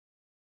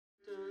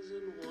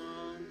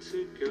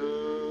to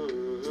go.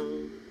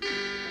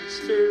 My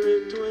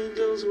spirit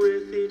dwindles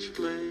with each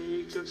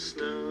flake of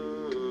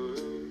snow.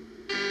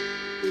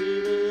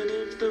 Even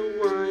if the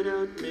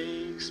whiteout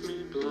makes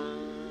me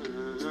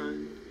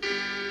blind,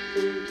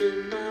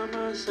 thinking about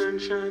my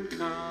sunshine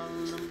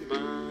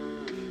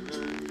Columbine.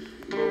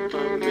 Hope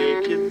I'll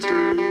make it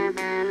through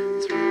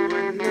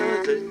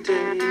another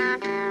day.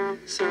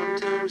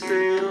 Sometimes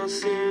they all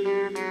seem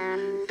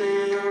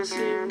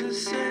the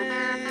same.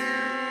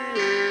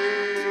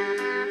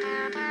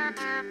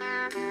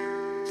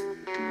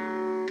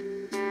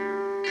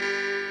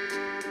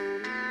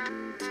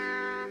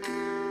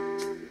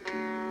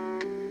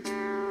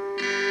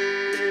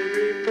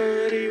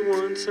 Everybody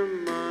wants a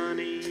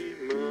money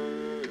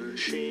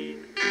machine.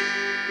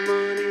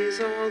 Money's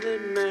all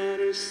that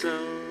matters, so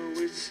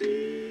it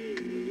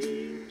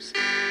seems.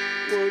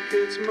 What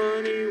good's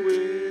money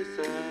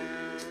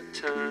without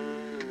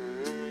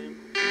time?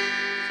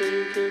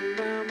 Thinking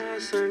about my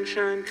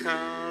sunshine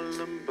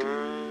Columbine.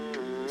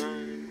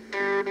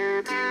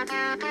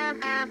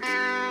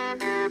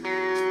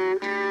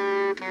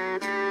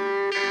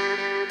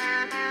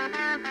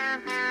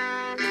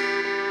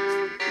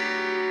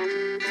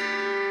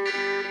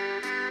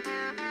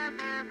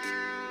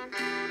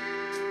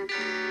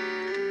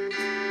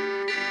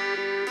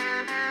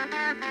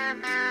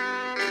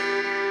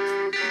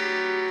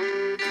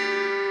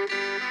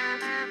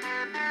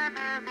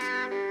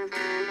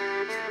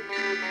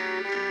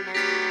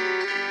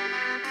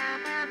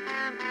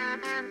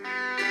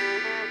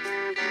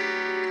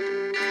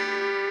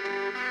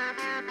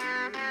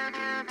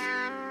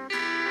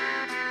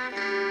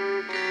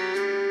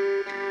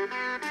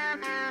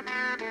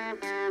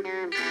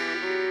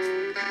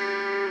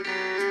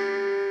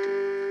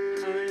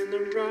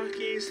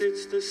 Rockies,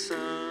 it's the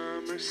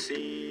summer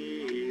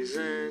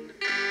season.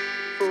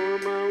 For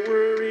my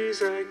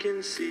worries, I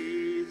can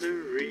see the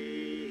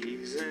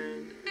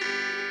reason.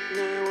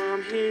 Now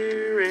I'm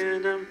here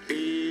and I'm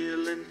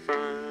feeling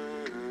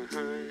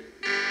fine.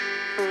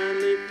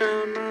 Finally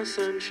found my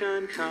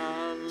sunshine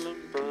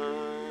Columbine.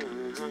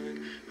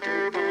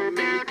 Hope I'll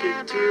make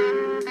it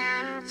through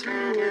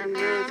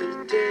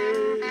another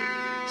day.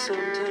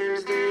 Sometimes